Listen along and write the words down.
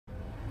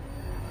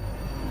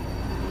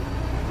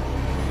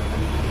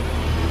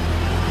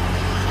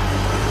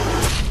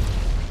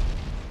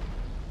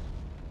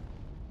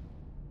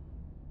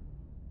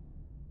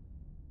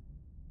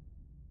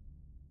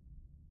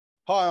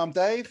Hi, I'm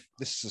Dave.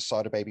 This is the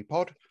Cyderbaby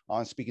pod.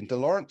 I'm speaking to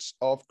Laurence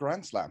of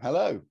Grand Slam.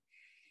 Hello.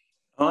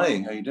 Hi,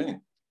 how you doing?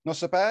 Not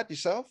so bad.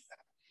 Yourself?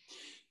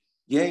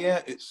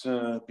 Yeah, it's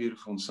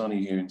beautiful and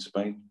sunny here in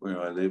Spain,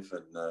 where I live,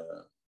 and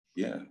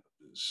yeah,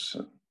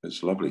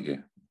 it's lovely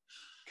here.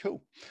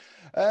 Cool.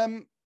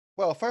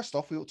 Well, first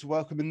off, we ought to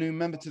welcome a new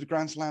member to the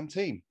Grand Slam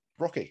team,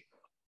 Rocky.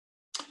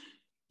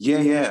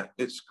 Yeah,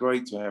 it's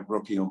great to have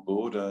Rocky on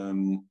board.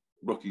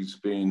 Rocky's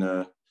been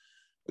a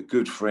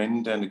good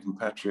friend and a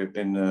compatriot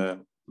in a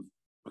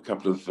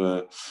couple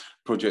of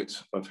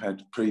projects I've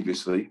had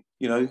previously.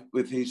 You know,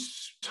 with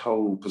his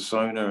whole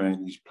persona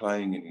and his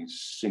playing and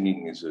his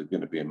singing is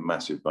going to be a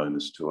massive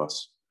bonus to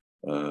us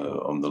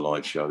on the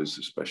live shows,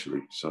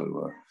 especially.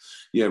 So,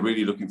 yeah,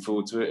 really looking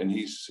forward to it. And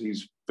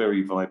he's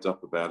very vibed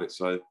up about it.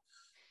 So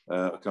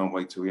I can't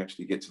wait till we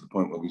actually get to the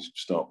point where we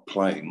start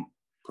playing,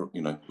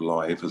 you know,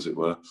 live, as it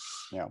were.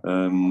 Yeah.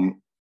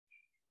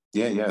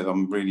 Yeah,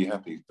 I'm really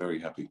happy, very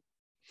happy.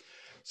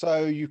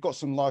 So you've got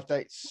some live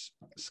dates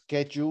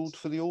scheduled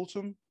for the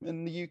autumn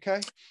in the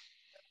UK?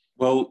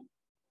 Well,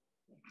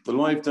 the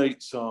live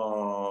dates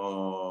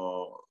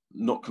are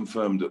not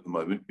confirmed at the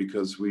moment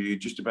because we're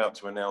just about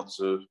to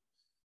announce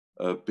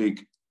a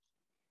big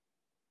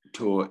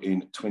tour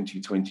in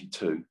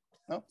 2022.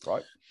 Oh,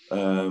 right.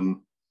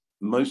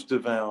 Most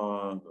of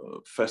our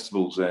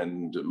festivals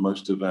and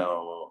most of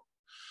our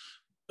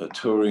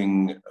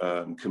touring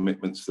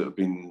commitments that have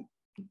been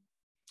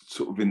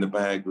sort of in the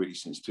bag really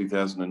since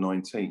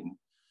 2019,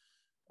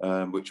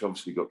 which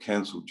obviously got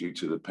cancelled due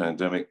to the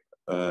pandemic,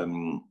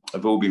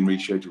 have all been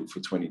rescheduled for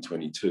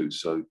 2022.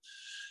 So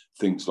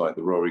things like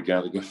the Rory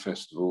Gallagher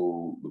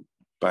Festival, the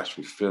Bash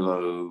with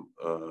Philo,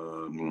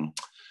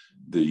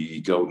 the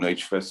Golden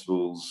Age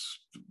festivals,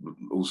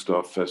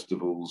 All-Star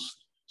festivals,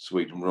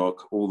 Sweden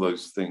Rock, all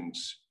those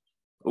things,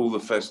 all the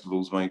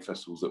festivals, main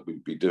festivals that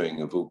we'd be doing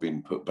have all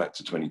been put back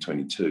to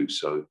 2022.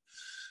 So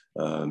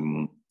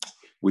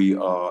we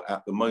are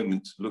at the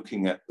moment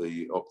looking at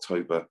the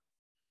October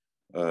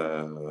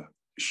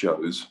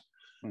shows,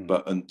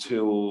 but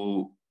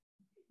until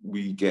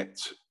we get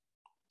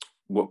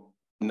what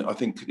I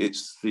think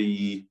it's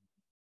the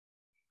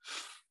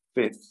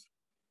 5th,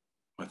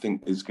 I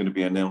think is going to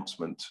be an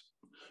announcement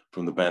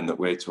from the band that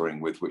we're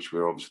touring with, which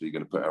we're obviously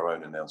going to put our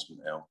own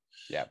announcement out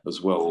as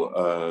well.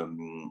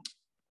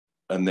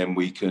 And then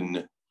we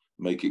can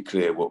make it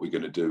clear what we're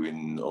going to do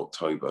in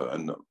October.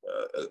 And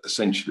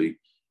essentially,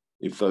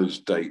 if those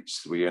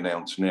dates we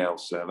announce now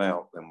sell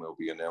out, then we'll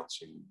be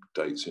announcing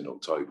dates in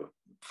October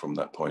from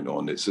that point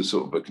on. It's a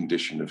sort of a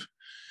condition of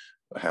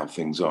how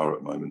things are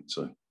at the moment.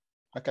 So,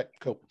 okay,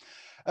 cool.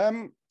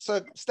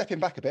 So stepping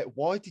back a bit,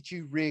 why did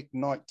you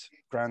reignite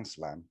Grand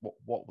Slam?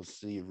 What was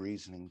the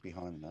reasoning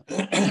behind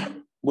that?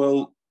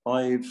 Well,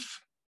 I've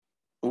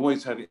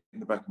always had it in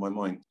the back of my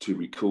mind to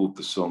record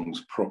the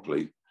songs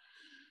properly.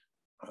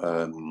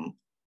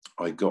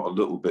 I got a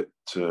little bit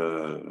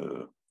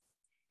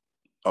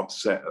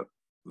upset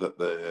that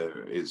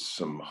there is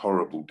some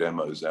horrible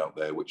demos out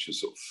there, which are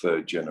sort of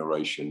third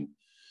generation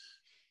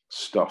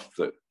stuff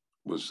that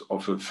was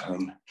off of,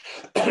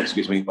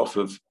 off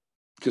of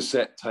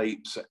cassette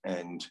tapes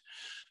and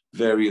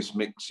various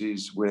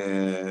mixes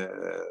where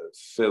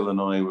Phil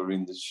and I were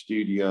in the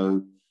studio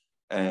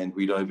and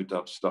we'd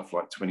overdub stuff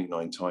like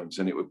 29 times,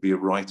 and it would be a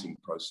writing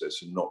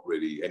process and not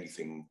really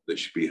anything that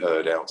should be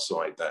heard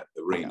outside that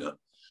arena.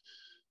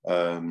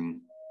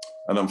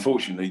 And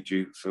unfortunately,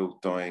 due to Phil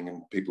dying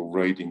and people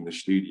raiding the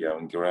studio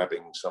and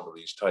grabbing some of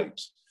these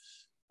tapes,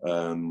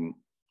 I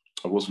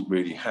wasn't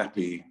really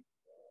happy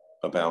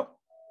about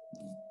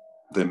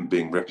them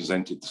being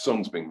represented, the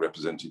songs being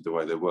represented the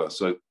way they were.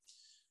 So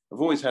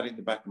I've always had it in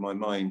the back of my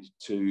mind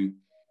to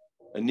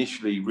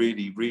initially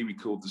really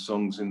re-record the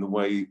songs in the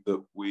way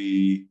that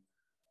we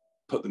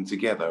put them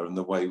together and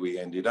the way we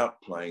ended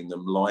up playing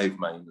them live,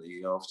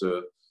 mainly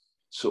after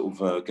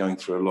sort of going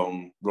through a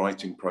long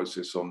writing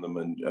process on them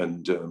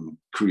and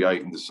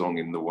creating the song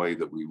in the way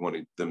that we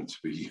wanted them to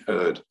be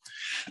heard.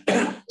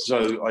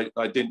 So I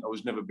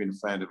was never been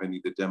a fan of any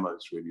of the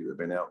demos really that have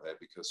been out there,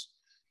 because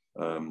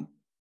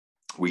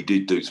we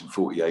did do some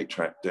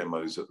 48-track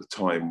demos at the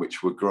time,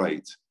 which were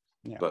great,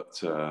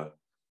 but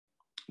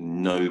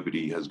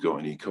nobody has got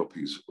any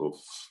copies of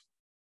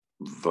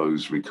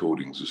those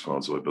recordings, as far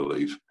as I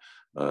believe.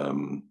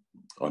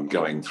 I'm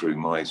going through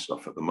my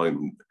stuff at the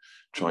moment,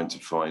 trying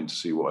to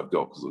see what I've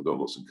got, because I've got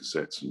lots of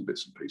cassettes and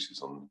bits and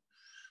pieces on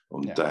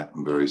DAT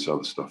and various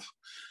other stuff.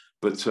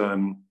 But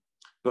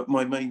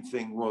my main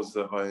thing was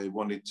that I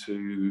wanted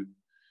to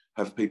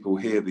have people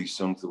hear these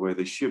songs the way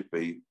they should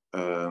be.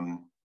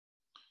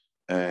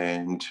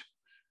 And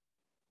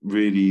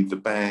really the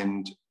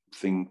band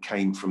thing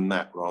came from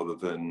that, rather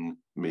than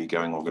me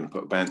going, I'm going to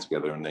put a band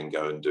together and then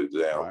go and do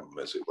the album,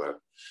 as it were.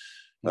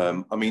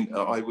 I mean,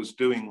 I was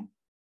doing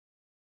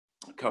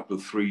a couple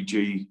of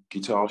 3G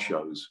guitar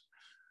shows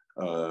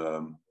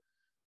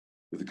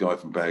with a guy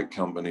from Bad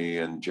Company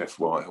and Jeff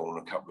Whitehall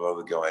and a couple of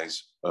other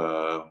guys.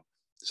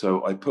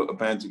 So I put a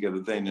band together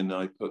then, and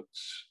I put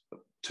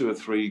 2 or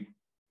 3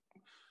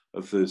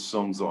 of the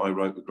songs that I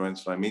wrote with Grand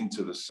Slam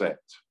into the set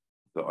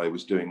that I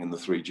was doing in the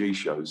 3G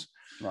shows.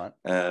 Right.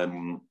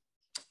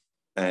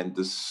 And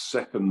the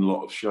second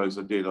lot of shows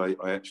I did, I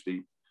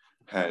actually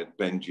had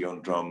Benji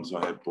on drums,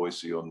 I had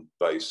Boise on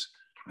bass,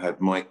 I had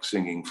Mike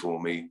singing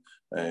for me,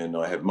 and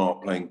I had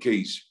Mark playing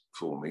keys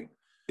for me.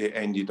 It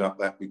ended up,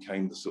 that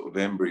became the sort of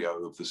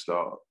embryo of the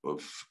start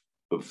of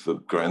the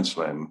Grand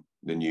Slam,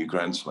 the new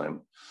Grand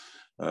Slam.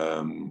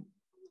 And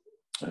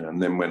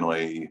then when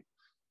I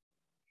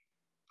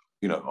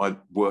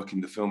work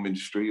in the film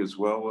industry as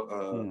well,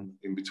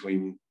 in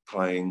between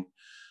playing.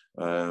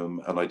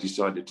 And I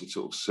decided to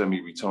sort of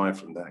semi-retire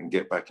from that and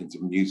get back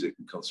into music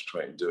and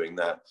concentrate on doing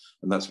that.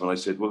 And that's when I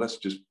said, well, let's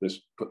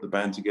put the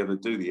band together,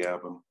 do the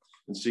album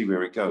and see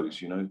where it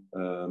goes,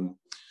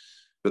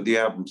 But the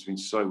album's been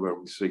so well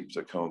received.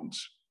 I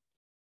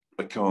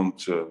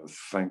can't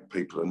thank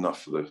people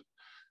enough for the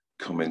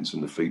comments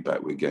and the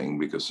feedback we're getting,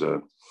 because,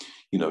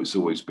 it's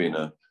always been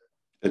a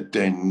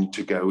den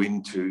to go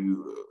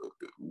into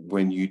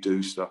when you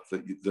do stuff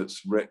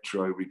that's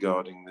retro,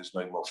 regarding there's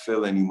no more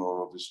Phil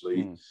anymore,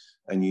 obviously.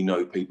 And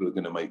people are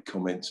going to make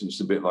comments, and it's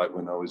a bit like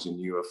when I was in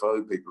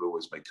UFO, people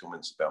always make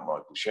comments about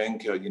Michael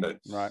Schenker,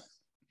 right.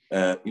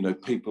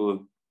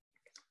 People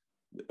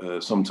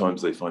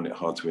sometimes they find it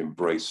hard to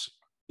embrace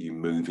you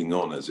moving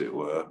on, as it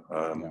were.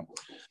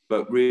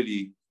 But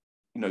really,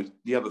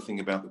 the other thing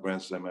about the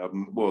Grand Slam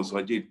album was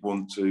I did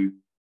want to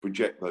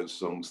project those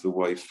songs the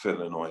way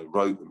Phil and I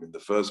wrote them in the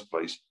first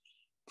place,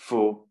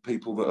 for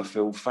people that are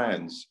Phil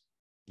fans,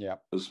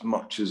 as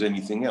much as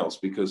anything else,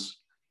 because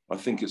I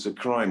think it's a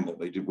crime that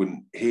they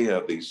wouldn't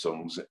hear these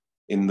songs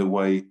in the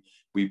way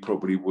we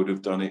probably would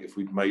have done it if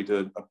we'd made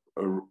an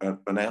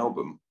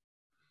album.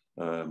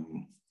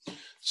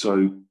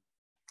 So,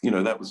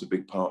 that was a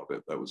big part of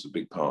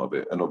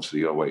it. And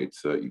obviously I waited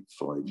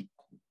 35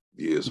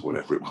 years,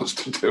 whatever it was,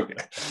 to do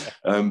it.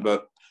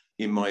 But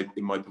in my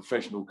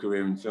professional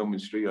career in film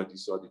industry, I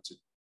decided to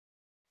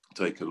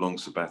take a long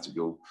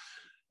sabbatical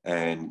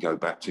and go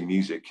back to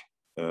music.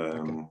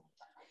 So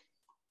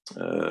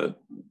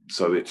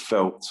it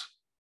felt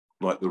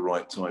like the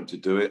right time to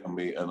do it.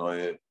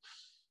 I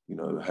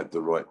had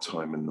the right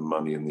time and the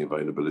money and the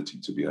availability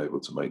to be able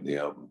to make the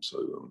album.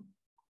 So,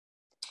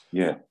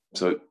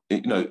 So,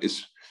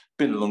 it's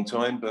been a long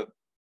time, but,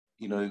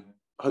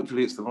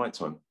 hopefully it's the right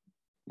time.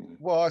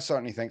 Well, I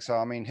certainly think so.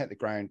 I mean, Hit the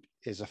Ground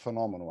is a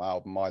phenomenal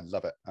album. I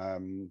love it.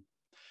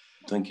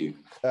 Thank you.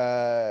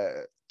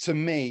 To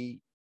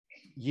me,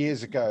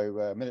 years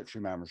ago,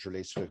 Military Man was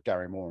released with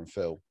Gary Moore and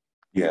Phil.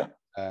 Yeah.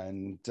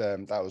 And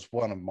that was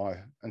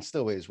and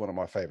still is one of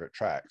my favorite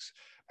tracks.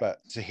 But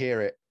to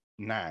hear it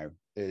now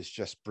is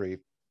just breathe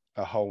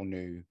a whole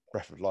new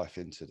breath of life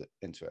into it.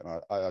 And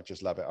I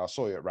just love it. I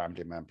saw you at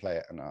Rambling Man play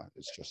it, and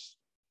it's just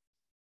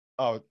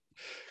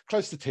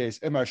close to tears,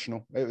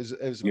 emotional. It was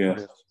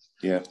brilliant.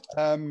 Yeah.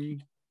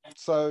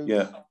 So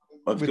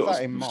with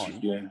that in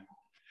mind,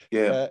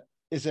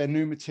 is there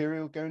new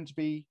material going to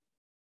be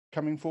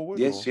coming forward?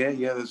 Yes, or?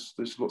 Yeah.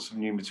 There's lots of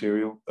new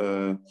material.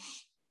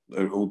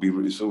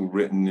 It's all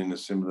written in a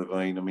similar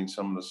vein. I mean,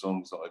 some of the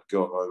songs that I've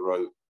got, I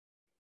wrote.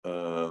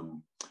 For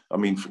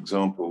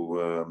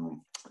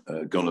example,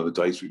 Gone Are the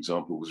Days, for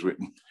example, was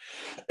written.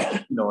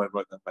 I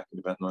wrote that back in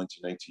about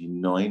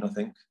 1989, I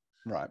think.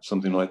 Right.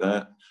 Something like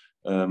that.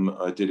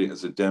 I did it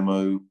as a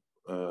demo,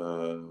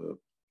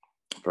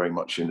 very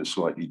much in a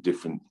slightly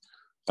different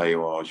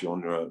AOR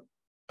genre.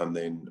 And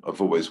then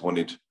I've always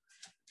wanted,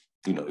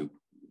 to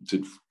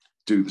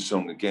do the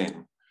song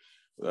again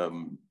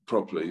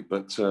properly.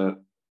 But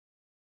some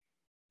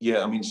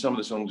of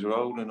the songs are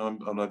old, and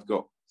I've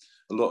got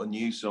a lot of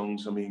new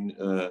songs.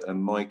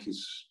 And Mike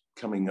is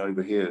coming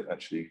over here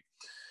actually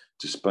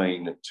to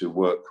Spain to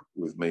work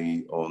with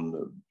me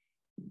on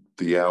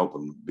the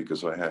album,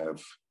 because I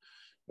have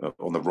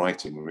on the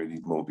writing really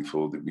more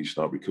before that we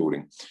start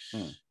recording.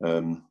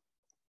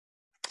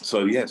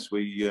 So yes,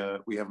 we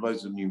have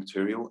loads of new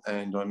material,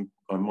 and I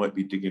might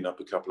be digging up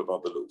a couple of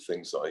other little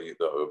things that I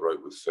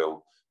wrote with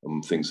Phil,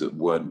 and things that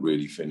weren't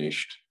really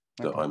finished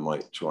that I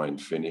might try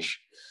and finish.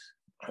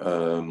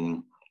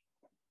 But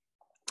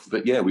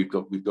yeah, we've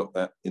got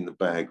that in the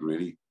bag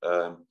really.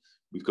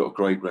 We've got a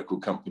great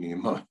record company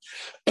in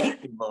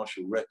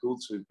Marshall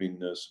Records, who've been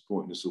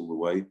supporting us all the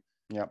way.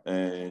 Yeah,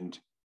 and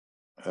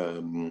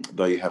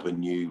they have a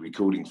new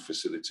recording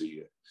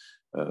facility,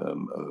 a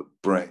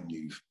brand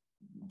new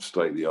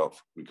state-of-the-art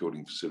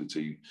recording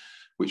facility,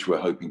 which we're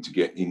hoping to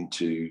get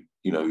into,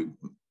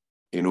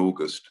 in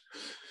August.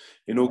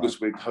 In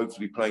August, we're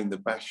hopefully playing the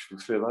Bash for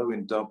Philo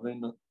in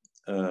Dublin,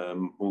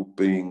 all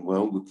being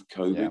well with the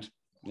COVID.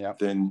 Yeah.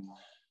 Then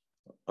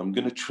I'm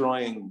going to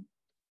try and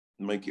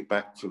make it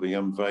back for the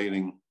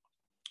unveiling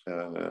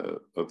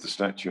of the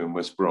statue in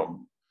West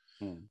Brom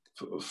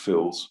of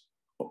Phil's,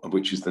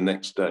 which is the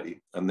next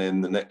day. And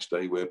then the next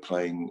day we're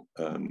playing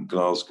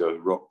Glasgow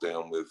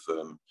Rockdown with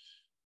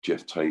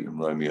Jeff Tate and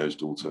Romeo's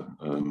Daughter.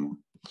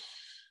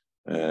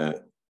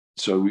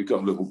 So we've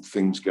got little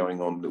things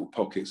going on, little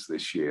pockets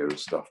this year of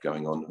stuff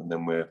going on. And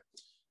then we're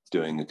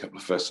doing a couple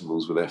of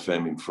festivals with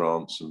FM in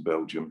France and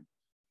Belgium.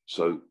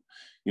 So,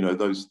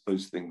 those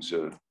things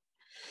are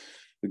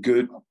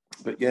good.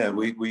 But yeah,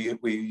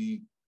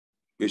 we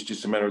it's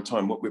just a matter of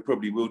time. What we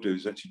probably will do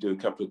is actually do a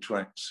couple of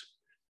tracks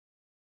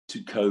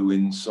to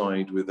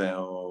coincide with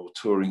our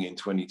touring in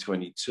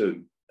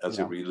 2022 as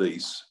a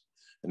release,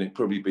 and it'd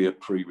probably be a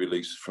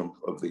pre-release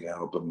of the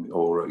album,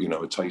 or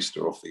a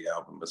taster off the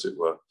album, as it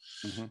were.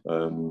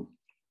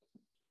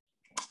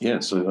 Yeah,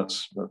 so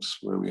that's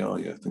where we are.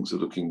 Yeah, things are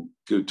looking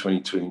good.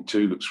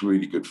 2022 looks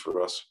really good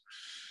for us.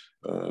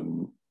 Yeah,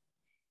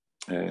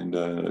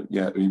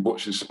 I mean,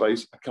 watch this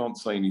space. I can't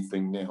say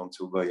anything now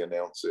until they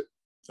announce it.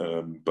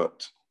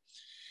 But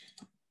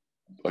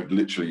I've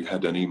literally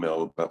had an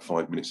email about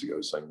 5 minutes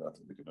ago saying that I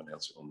think they're going to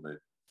announce it on the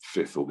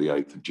 5th or the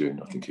 8th of June,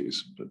 I think it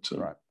is. But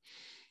right.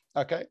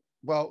 Okay.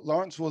 Well,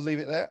 Laurence, we'll leave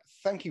it there.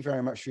 Thank you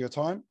very much for your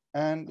time,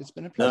 and it's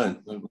been a pleasure.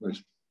 No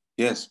worries.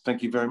 Yes,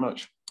 thank you very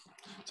much.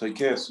 Take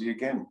care. See you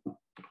again.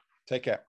 Take care.